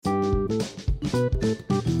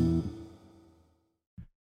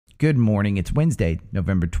Good morning. It's Wednesday,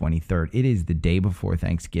 November 23rd. It is the day before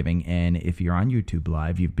Thanksgiving, and if you're on YouTube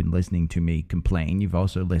Live, you've been listening to me complain. You've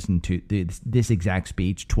also listened to this exact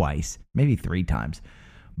speech twice, maybe three times.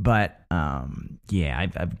 But,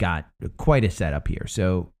 I've got quite a setup here.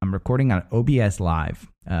 So I'm recording on OBS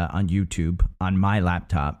Live on YouTube on my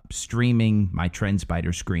laptop, streaming my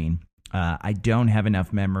TrendSpider screen. I don't have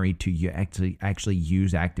enough memory to actually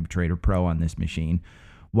use Active Trader Pro on this machine.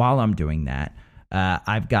 While I'm doing that,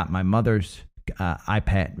 I've got my mother's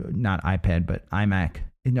iMac.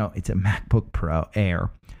 No, it's a MacBook Pro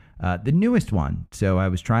Air, the newest one. So I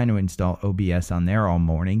was trying to install OBS on there all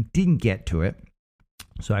morning. Didn't get to it.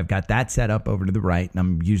 So I've got that set up over to the right, and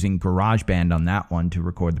I'm using GarageBand on that one to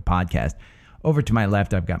record the podcast. Over to my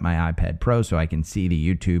left, I've got my iPad Pro so I can see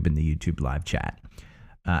the YouTube and the YouTube live chat.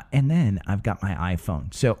 And then I've got my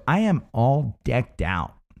iPhone. So I am all decked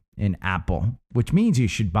out in Apple, which means you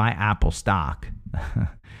should buy Apple stock.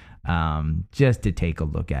 Just to take a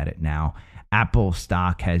look at it now. Apple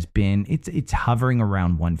stock has been, it's hovering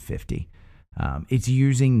around 150. It's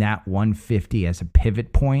using that 150 as a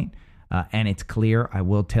pivot point, and it's clear. I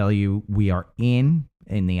will tell you, we are in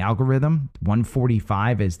the algorithm.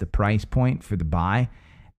 145 is the price point for the buy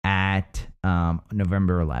at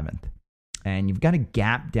November 11th. And you've got a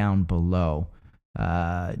gap down below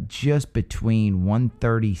just between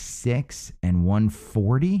 136 and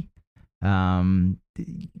 140.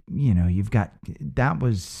 You've got, that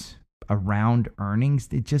was around earnings,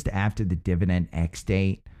 just after the dividend X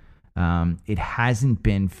date. It hasn't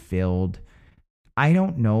been filled. I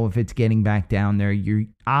don't know if it's getting back down there. You're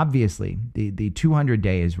obviously the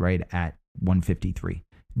 200-day is right at 153.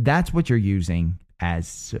 That's what you're using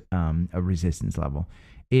as a resistance level.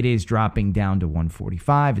 It is dropping down to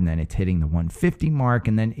 145, and then it's hitting the 150 mark,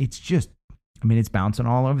 and then it's just, it's bouncing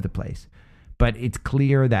all over the place. But it's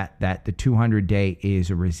clear that the 200-day is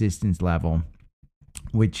a resistance level,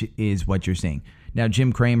 which is what you're seeing. Now,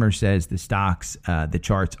 Jim Cramer says the stocks, the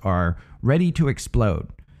charts are ready to explode,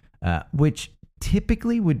 which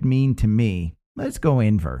typically would mean to me, let's go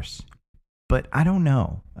inverse. But I don't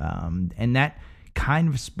know. And that kind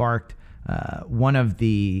of sparked one of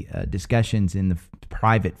the discussions in the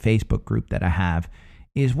private Facebook group that I have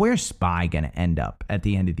is, where's SPY going to end up at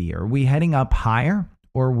the end of the year? Are we heading up higher,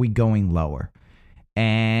 or are we going lower?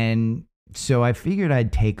 And so I figured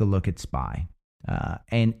I'd take a look at SPY.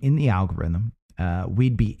 And in the algorithm,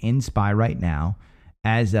 we'd be in SPY right now.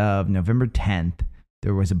 As of November 10th,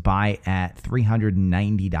 there was a buy at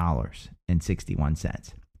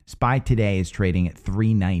 $390.61. SPY today is trading at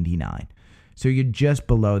 $399. So you're just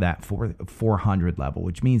below that 400 level,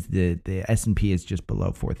 which means the S&P is just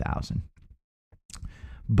below 4,000.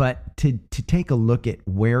 But to take a look at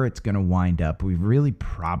where it's going to wind up, we really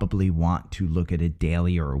probably want to look at a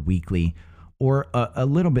daily or a weekly or a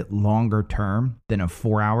little bit longer term than a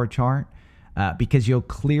 4-hour chart, because you'll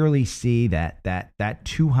clearly see that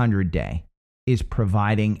 200-day is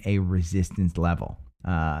providing a resistance level.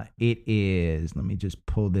 It is, let me just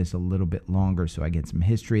pull this a little bit longer so I get some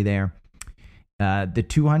history there. The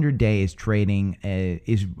 200-day is trading,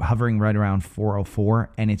 is hovering right around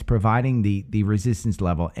 404, and it's providing the resistance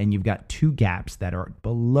level. And you've got two gaps that are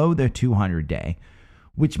below the 200-day,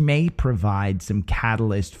 which may provide some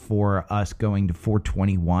catalyst for us going to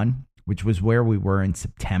 421, which was where we were in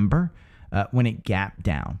September when it gapped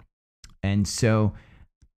down. And so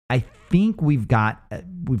I think we've got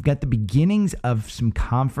the beginnings of some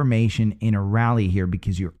confirmation in a rally here,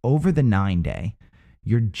 because you're over the 9-day.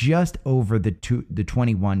 You're just over the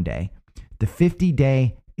 21-day. The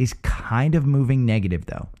 50-day is kind of moving negative,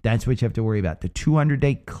 though. That's what you have to worry about. The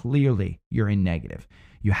 200-day, clearly you're in negative.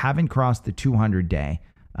 You haven't crossed the 200-day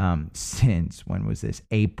since, when was this?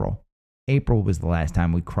 April. April was the last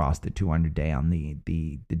time we crossed the 200-day on the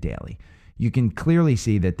daily. You can clearly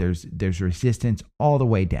see that there's resistance all the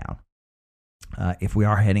way down. If we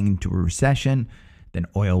are heading into a recession, then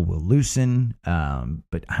oil will loosen,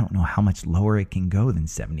 but I don't know how much lower it can go than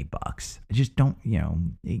 $70. I just don't,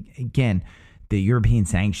 again, the European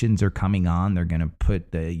sanctions are coming on. They're going to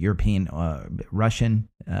put the European, Russian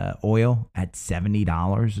oil at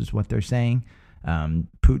 $70 is what they're saying.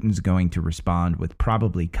 Putin's going to respond with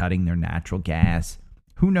probably cutting their natural gas.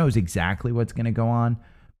 Who knows exactly what's going to go on,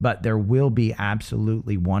 but there will be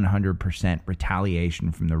absolutely 100%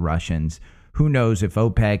 retaliation from the Russians. Who knows if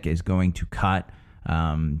OPEC is going to cut,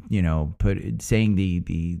 saying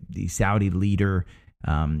the Saudi leader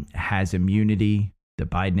has immunity. The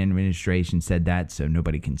Biden administration said that, so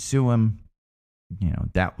nobody can sue him.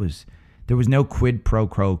 There was no quid pro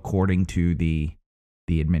quo according to the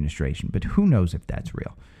administration, but who knows if that's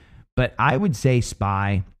real. But I would say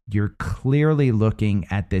SPY, you're clearly looking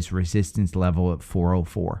at this resistance level at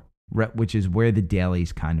 404, which is where the daily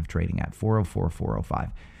is kind of trading at, 404, 405.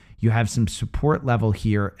 You have some support level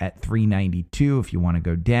here at 392 if you want to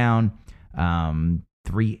go down.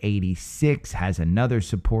 386 has another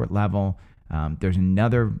support level. There's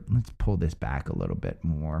another, let's pull this back a little bit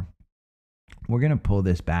more. We're going to pull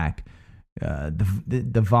this back,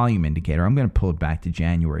 the volume indicator. I'm going to pull it back to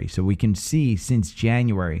January so we can see since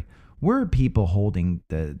January, where are people holding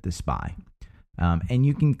the SPY? And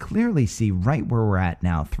you can clearly see right where we're at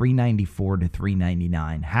now, 394 to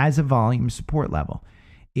 399 has a volume support level.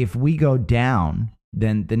 If we go down,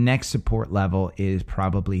 then the next support level is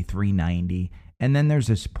probably 390. And then there's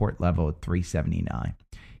a support level at 379.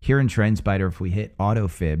 Here in TrendSpider, if we hit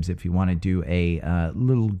AutoFibs, if you want to do a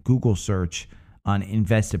little Google search on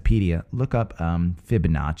Investopedia, look up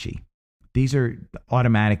Fibonacci. These are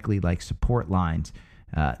automatically like support lines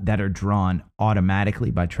that are drawn automatically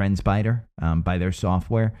by TrendSpider, by their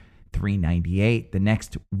software. 398. The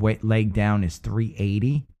next leg down is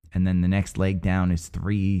 380. And then the next leg down is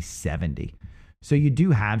 370. So you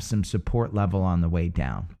do have some support level on the way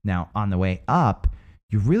down. Now, on the way up,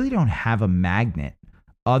 you really don't have a magnet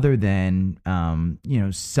other than,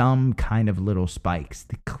 some kind of little spikes.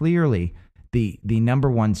 Clearly, the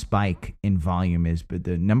number one spike in volume is, but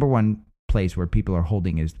the number one place where people are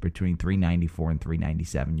holding is between 394 and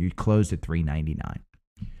 397. You closed at 399.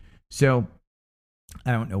 So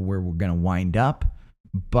I don't know where we're going to wind up,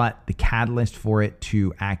 but the catalyst for it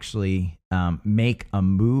to actually make a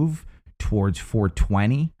move towards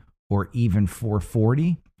 420 or even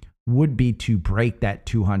 440 would be to break that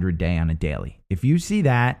 200-day on a daily. If you see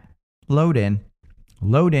that, load in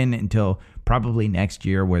until probably next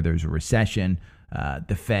year where there's a recession.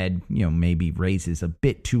 The Fed, maybe raises a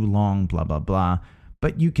bit too long, blah, blah, blah.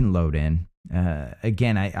 But you can load in.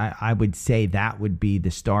 Again, I would say that would be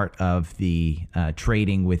the start of the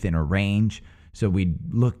trading within a range. So we'd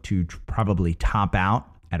look to probably top out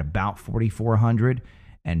at about 4,400.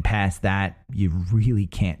 And past that, you really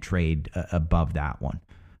can't trade above that one.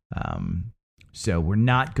 So we're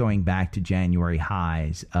not going back to January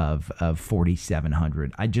highs of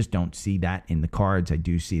 4,700. I just don't see that in the cards. I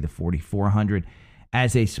do see the 4,400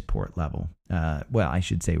 as a support level. I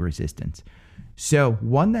should say resistance. So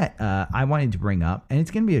one that I wanted to bring up, and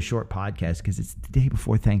it's going to be a short podcast because it's the day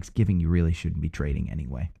before Thanksgiving. You really shouldn't be trading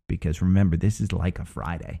anyway, because remember, this is like a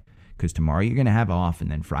Friday, because tomorrow you're going to have off,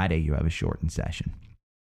 and then Friday you have a shortened session.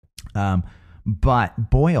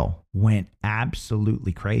 But Boyle went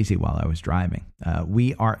absolutely crazy while I was driving.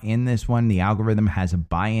 We are in this one. The algorithm has a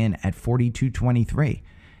buy-in at 42.23.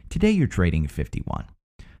 Today you're trading at 51.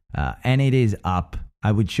 And it is up.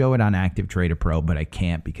 I would show it on Active Trader Pro, but I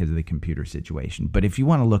can't because of the computer situation. But if you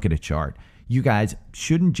want to look at a chart, you guys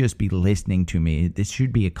shouldn't just be listening to me. This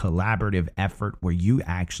should be a collaborative effort where you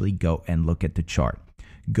actually go and look at the chart.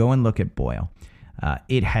 Go and look at Boyle.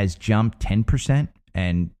 It has jumped 10%.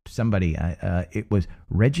 And somebody, it was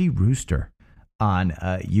Reggie Rooster on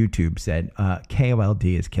YouTube said,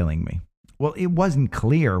 KOLD is killing me. Well, it wasn't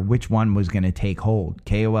clear which one was going to take hold,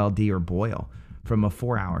 KOLD or Boyle, from a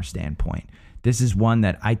 4-hour standpoint. This is one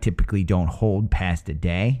that I typically don't hold past a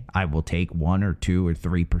day. I will take 1 or 2 or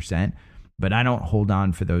 3%, but I don't hold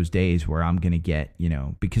on for those days where I'm going to get,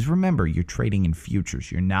 because remember, you're trading in futures.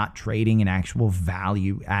 You're not trading in actual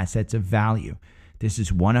value, assets of value. This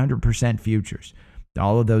is 100% futures.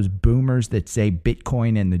 All of those boomers that say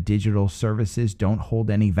Bitcoin and the digital services don't hold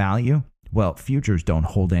any value, well, futures don't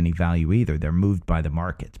hold any value either. They're moved by the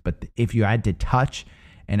markets. But if you had to touch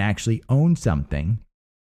and actually own something,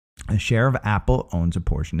 a share of Apple owns a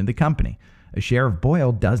portion of the company. A share of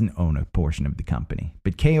Boyle doesn't own a portion of the company.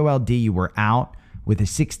 But KOLD, you were out with a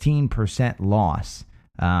 16% loss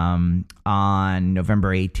on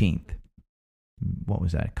November 18th. What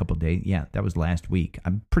was that? A couple of days? Yeah, that was last week.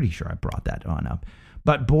 I'm pretty sure I brought that on up.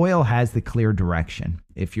 But Boyle has the clear direction.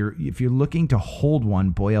 If you're looking to hold one,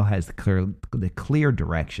 Boyle has the clear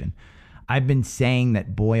direction. I've been saying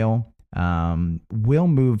that Boyle will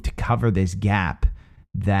move to cover this gap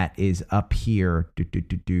that is up here,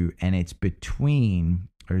 and it's between.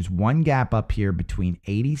 There's one gap up here between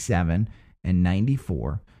 87 and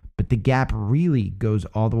 94, but the gap really goes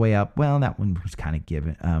all the way up. Well, that one was kind of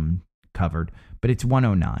given. Covered, but it's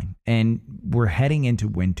 109, and we're heading into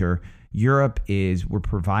winter. Europe we're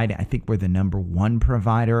providing, I think we're the number one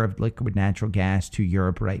provider of liquid natural gas to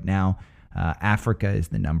Europe right now. Africa is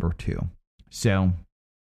the number 2. So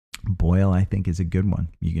Boyle, I think, is a good one.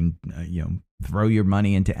 You can, throw your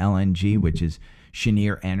money into LNG, which is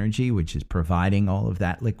Cheniere Energy, which is providing all of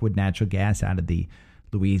that liquid natural gas out of the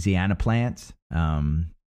Louisiana plants.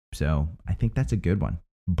 So I think that's a good one.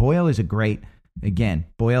 BOIL is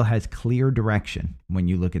BOIL has clear direction when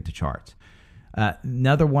you look at the charts.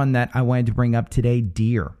 Another one that I wanted to bring up today,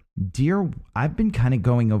 Deere. Deere, I've been kind of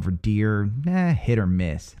going over Deere, hit or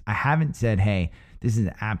miss. I haven't said, hey, this is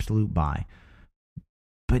an absolute buy.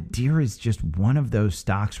 But Deere is just one of those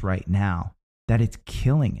stocks right now that it's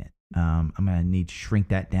killing it. I'm going to need to shrink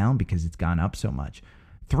that down because it's gone up so much.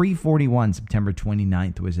 341 September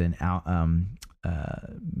 29th was an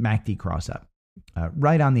MACD cross up,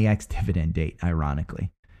 right on the ex-dividend date,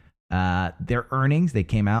 ironically. Their earnings, they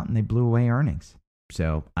came out and they blew away earnings.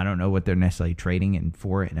 So I don't know what they're necessarily trading in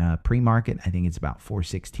for in pre-market. I think it's about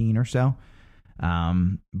 416 or so.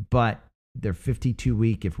 But their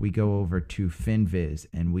 52-week, if we go over to FinViz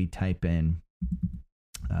and we type in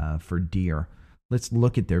for Deere, let's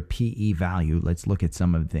look at their PE value. Let's look at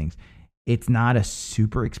some of the things. It's not a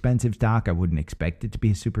super expensive stock. I wouldn't expect it to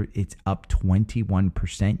be it's up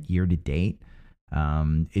 21% year to date.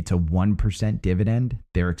 It's a 1% dividend.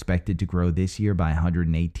 They're expected to grow this year by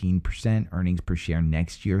 118%. Earnings per share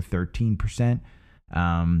next year, 13%.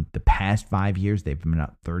 The past 5 years, they've been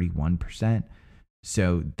up 31%.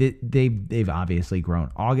 So they've obviously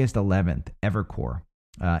grown. August 11th, Evercore,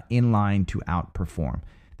 in line to outperform.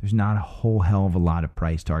 There's not a whole hell of a lot of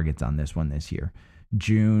price targets on this one this year.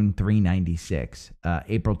 June, 396.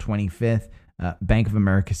 April 25th, Bank of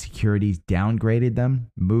America Securities downgraded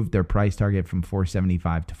them, moved their price target from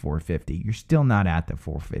 475 to 450. You're still not at the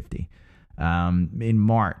 450. In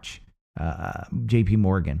March, JP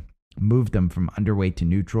Morgan moved them from underweight to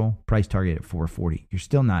neutral, price target at 440. You're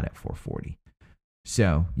still not at 440.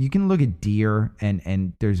 So you can look at Deere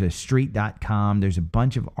and there's a street.com. There's a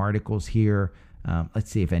bunch of articles here. Let's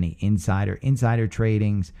see if any insider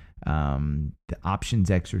tradings. The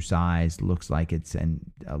options exercise looks like it's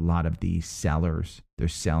a lot of these sellers. They're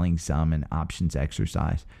selling some in options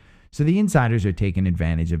exercise. So the insiders are taking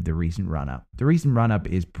advantage of the recent run up. The recent run up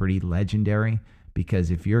is pretty legendary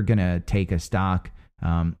because if you're going to take a stock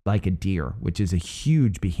like a Deere, which is a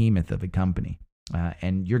huge behemoth of a company,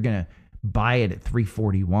 and you're going to buy it at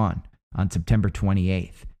 341 on September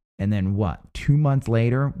 28th. And then what? 2 months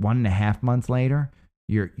later, 1.5 months later,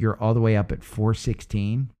 you're all the way up at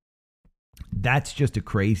 416. That's just a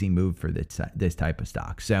crazy move for this type of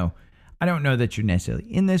stock. So I don't know that you're necessarily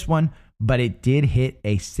in this one, but it did hit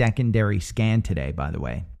a secondary scan today, by the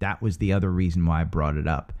way. That was the other reason why I brought it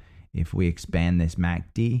up. If we expand this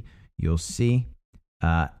MACD, you'll see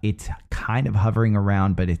it's kind of hovering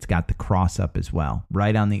around, but it's got the cross up as well,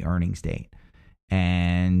 right on the earnings date.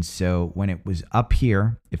 And so when it was up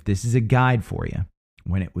here, if this is a guide for you,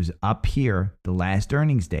 when it was up here, the last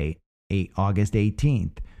earnings date, August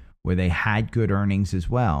 18th, where they had good earnings as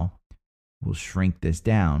well, we'll shrink this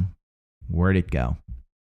down. Where'd it go?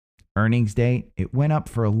 Earnings date, it went up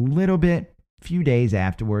for a little bit, few days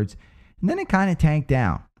afterwards, and then it kind of tanked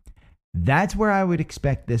down. That's where I would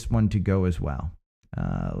expect this one to go as well.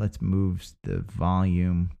 Let's move the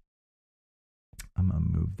volume. I'm going to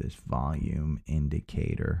move this volume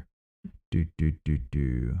indicator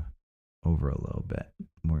over a little bit.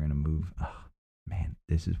 We're going to move. Oh, man,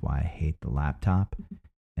 this is why I hate the laptop,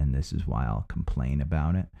 and this is why I'll complain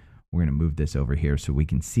about it. We're going to move this over here so we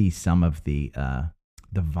can see some of the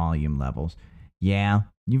volume levels. Yeah,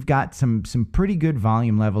 you've got some pretty good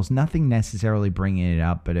volume levels. Nothing necessarily bringing it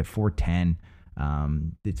up, but at 410,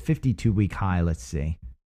 it's 52-week high. Let's see.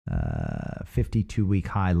 52-week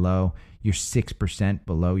high low. You're 6%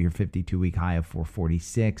 below your 52-week high of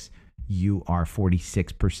 446. You are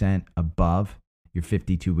 46% above your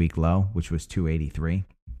 52-week low, which was 283.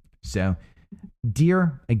 So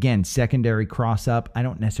Deere, again, secondary cross up. I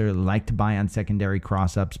don't necessarily like to buy on secondary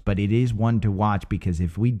cross ups, but it is one to watch because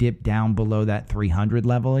if we dip down below that 300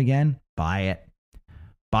 level again, buy it.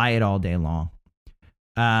 Buy it all day long.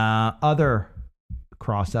 Other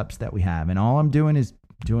cross ups that we have, and all I'm doing is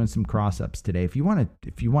doing some cross ups today. If you want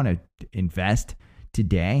to invest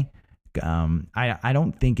today, I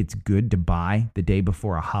don't think it's good to buy the day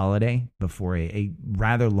before a holiday, before a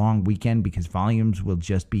rather long weekend, because volumes will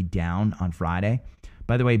just be down on Friday.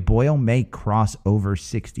 By the way, BOIL may cross over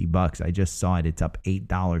 $60. I just saw it. It's up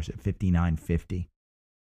 $8 at $59.50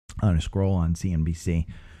 on a scroll on CNBC.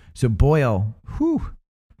 So BOIL,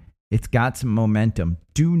 it's got some momentum.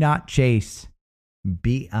 Do not chase.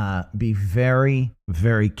 Be very,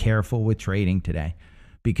 very careful with trading today,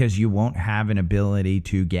 because you won't have an ability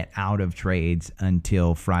to get out of trades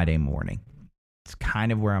until Friday morning. It's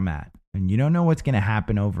kind of where I'm at. And you don't know what's going to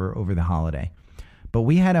happen over the holiday. But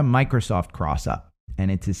we had a Microsoft cross up,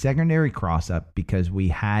 and it's a secondary cross up because we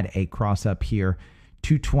had a cross up here,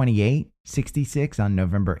 228.66 on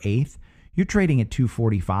November 8th. You're trading at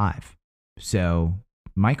 245. So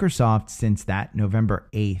Microsoft, since that November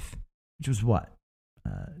 8th, which was what?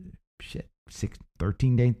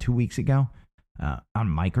 13 days, 2 weeks ago, on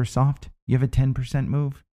Microsoft, you have a 10%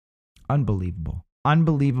 move. Unbelievable.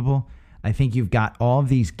 Unbelievable. I think you've got all of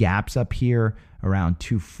these gaps up here around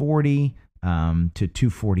 240 to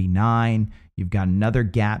 249. You've got another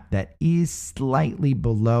gap that is slightly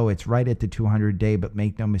below. It's right at the 200-day, but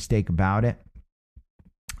make no mistake about it.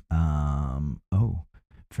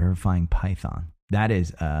 Verifying Python. That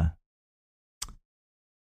is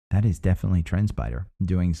definitely TrendSpider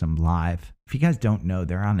doing some live. If you guys don't know,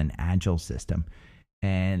 they're on an Agile system,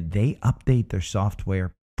 and they update their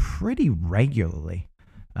software pretty regularly.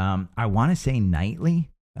 I want to say nightly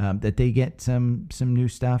that they get some new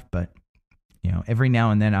stuff, but every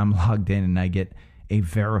now and then I'm logged in and I get a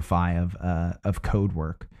verify of code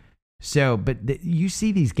work. So, but you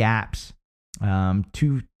see these gaps,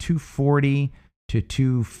 240 to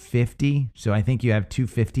 250. So I think you have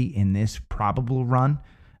 250 in this probable run.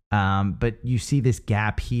 But you see this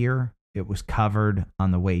gap here. It was covered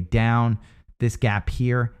on the way down. This gap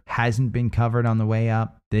here hasn't been covered on the way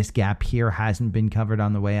up. This gap here hasn't been covered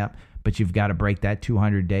on the way up. But you've got to break that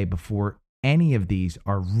 200-day before any of these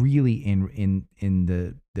are really in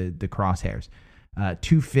the crosshairs.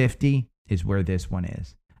 250 is where this one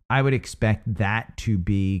is. I would expect that to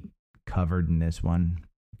be covered in this one.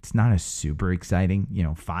 It's not a super exciting,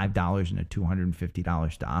 $5 in a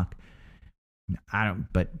 $250 stock.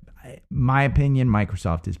 But my opinion,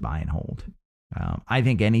 Microsoft is buy and hold. I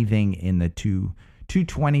think anything in the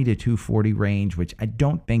 220 to 240 range, which I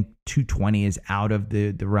don't think 220 is out of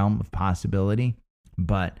the realm of possibility,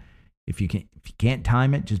 but if you can't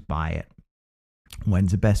time it, just buy it.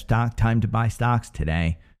 When's the best time to buy stocks?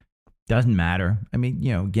 Today. Doesn't matter. I mean,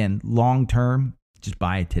 again, long term, just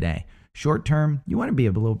buy it today. Short term, you want to be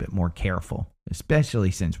a little bit more careful,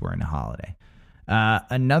 especially since we're in a holiday.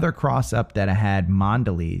 Another cross up that I had,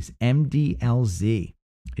 Mondelez, MDLZ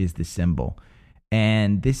is the symbol.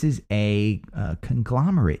 And this is a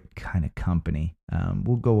conglomerate kind of company.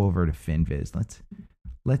 We'll go over to FinViz.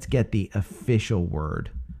 Let's get the official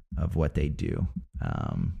word of what they do.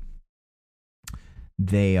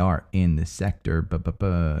 They are in the sector,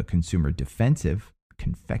 consumer defensive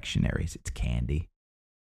confectionaries. It's candy.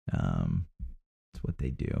 That's what they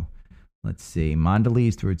do. Let's see.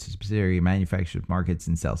 Mondelez, through its subsidiary, manufactures, markets,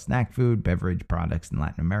 and sells snack food, beverage products in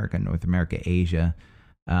Latin America, North America, Asia.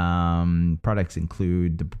 Products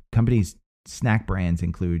include, the company's snack brands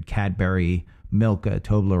include Cadbury, Milka,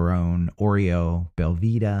 Toblerone, Oreo,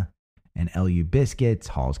 Belvita, and LU Biscuits,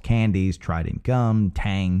 Hall's Candies, Trident Gum,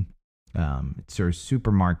 Tang. It serves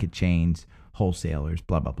supermarket chains, wholesalers,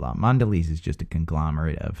 blah, blah, blah. Mondelez is just a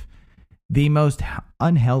conglomerate of the most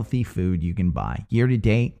unhealthy food you can buy. Year to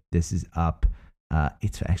date, this is up.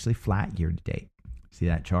 It's actually flat year to date. See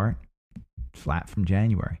that chart? Flat from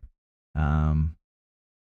January.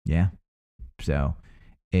 Yeah. So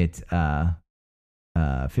it's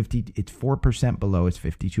 50. It's 4% below its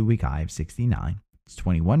 52-week high of 69. It's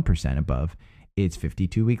 21% above its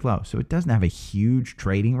 52-week low. So it doesn't have a huge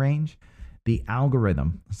trading range. The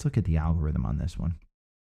algorithm. Let's look at the algorithm on this one.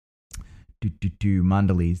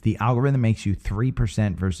 Mondelez. The algorithm makes you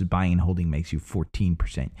 3% versus buying and holding makes you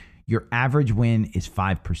 14%. Your average win is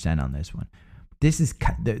 5% on this one. This is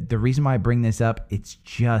the reason why I bring this up. It's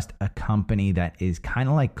just a company that is kind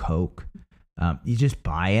of like Coke. You just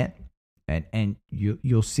buy it and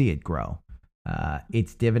you'll see it grow.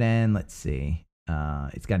 Its dividend, let's see.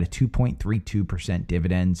 It's got a 2.32%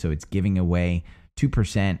 dividend, so it's giving away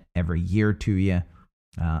 2% every year to you.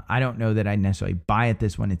 I don't know that I'd necessarily buy it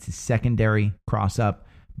this one. It's a secondary cross up,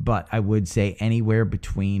 but I would say anywhere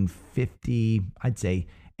between 50, I'd say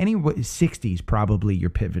anywhere 60 is probably your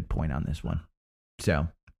pivot point on this one. So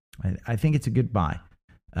I think it's a good buy.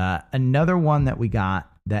 Another one that we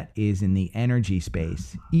got that is in the energy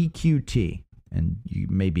space, EQT, and you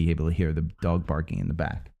may be able to hear the dog barking in the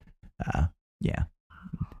back. Yeah,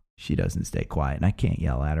 she doesn't stay quiet, and I can't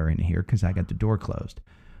yell at her in here because I got the door closed.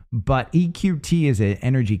 But EQT is an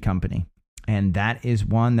energy company, and that is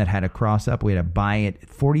one that had a cross up. We had to buy it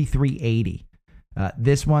 43.80.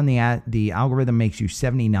 This one, the algorithm makes you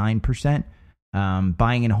 79%.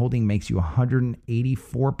 Buying and holding makes you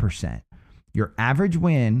 184%. Your average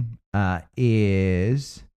win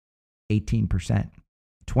is 18%.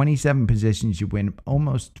 27 positions, you win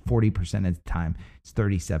almost 40% of the time. It's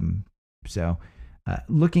 37. So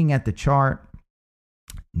looking at the chart,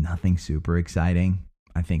 nothing super exciting.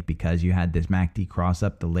 I think because you had this MACD cross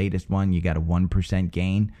up, the latest one, you got a 1%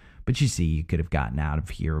 gain. But you see, you could have gotten out of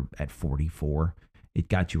here at 44. It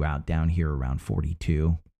got you out down here around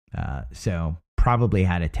 42. So probably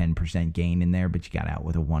had a 10% gain in there, but you got out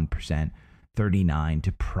with a 1%. 39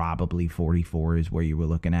 to probably 44 is where you were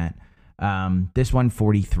looking at. This one,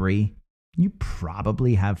 43. You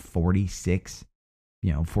probably have 46,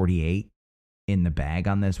 48 in the bag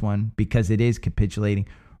on this one because it is capitulating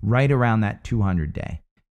right around that 200 day.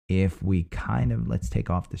 If we let's take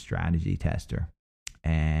off the strategy tester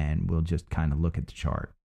and we'll just kind of look at the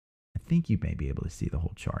chart. I think you may be able to see the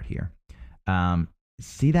whole chart here.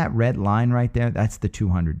 See that red line right there? That's the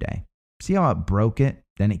 200 day. See how it broke it?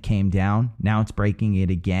 Then it came down. Now it's breaking it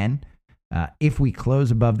again. If we close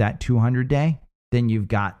above that 200 day, then you've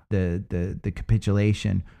got the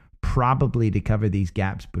capitulation probably to cover these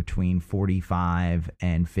gaps between 45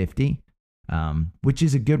 and 50, which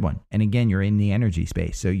is a good one. And again, you're in the energy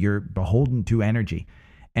space, so you're beholden to energy.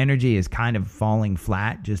 Energy is kind of falling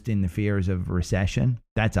flat just in the fears of recession.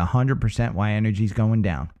 That's 100% why energy is going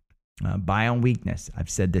down. Buy on weakness. I've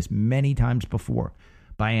said this many times before.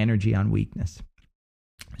 Buy energy on weakness.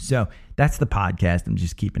 So that's the podcast. I'm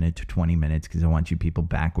just keeping it to 20 minutes because I want you people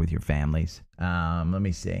back with your families. Let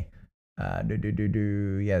me see. Yeah,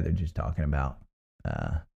 they're just talking about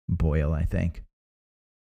Boyle, I think.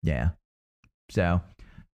 Yeah. So,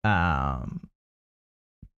 yeah,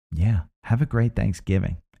 have a great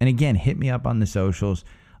Thanksgiving. And again, hit me up on the socials.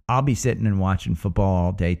 I'll be sitting and watching football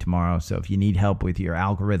all day tomorrow. So if you need help with your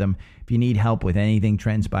algorithm, if you need help with anything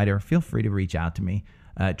TrendSpider, feel free to reach out to me.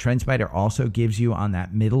 TrendSpider also gives you on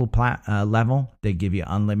that middle level, they give you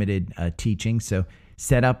unlimited teaching. So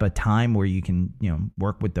set up a time where you can,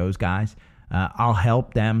 work with those guys. I'll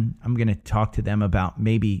help them. I'm going to talk to them about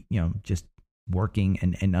maybe, just working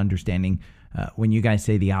and understanding when you guys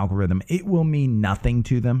say the algorithm, it will mean nothing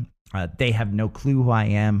to them. They have no clue who I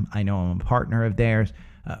am. I know I'm a partner of theirs,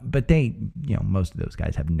 but they, most of those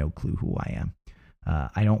guys have no clue who I am.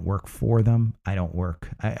 I don't work for them. I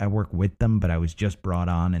work with them, but I was just brought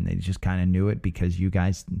on and they just kind of knew it because you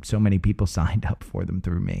guys, so many people signed up for them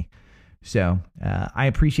through me. So I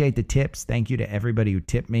appreciate the tips. Thank you to everybody who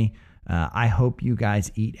tipped me. I hope you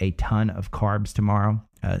guys eat a ton of carbs tomorrow.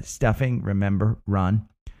 Stuffing, remember, run.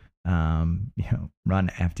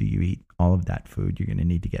 Run after you eat all of that food. You're going to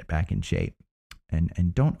need to get back in shape.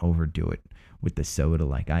 And don't overdo it with the soda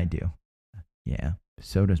like I do. Yeah,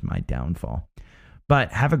 soda's my downfall.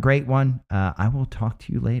 But have a great one. I will talk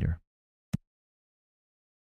to you later.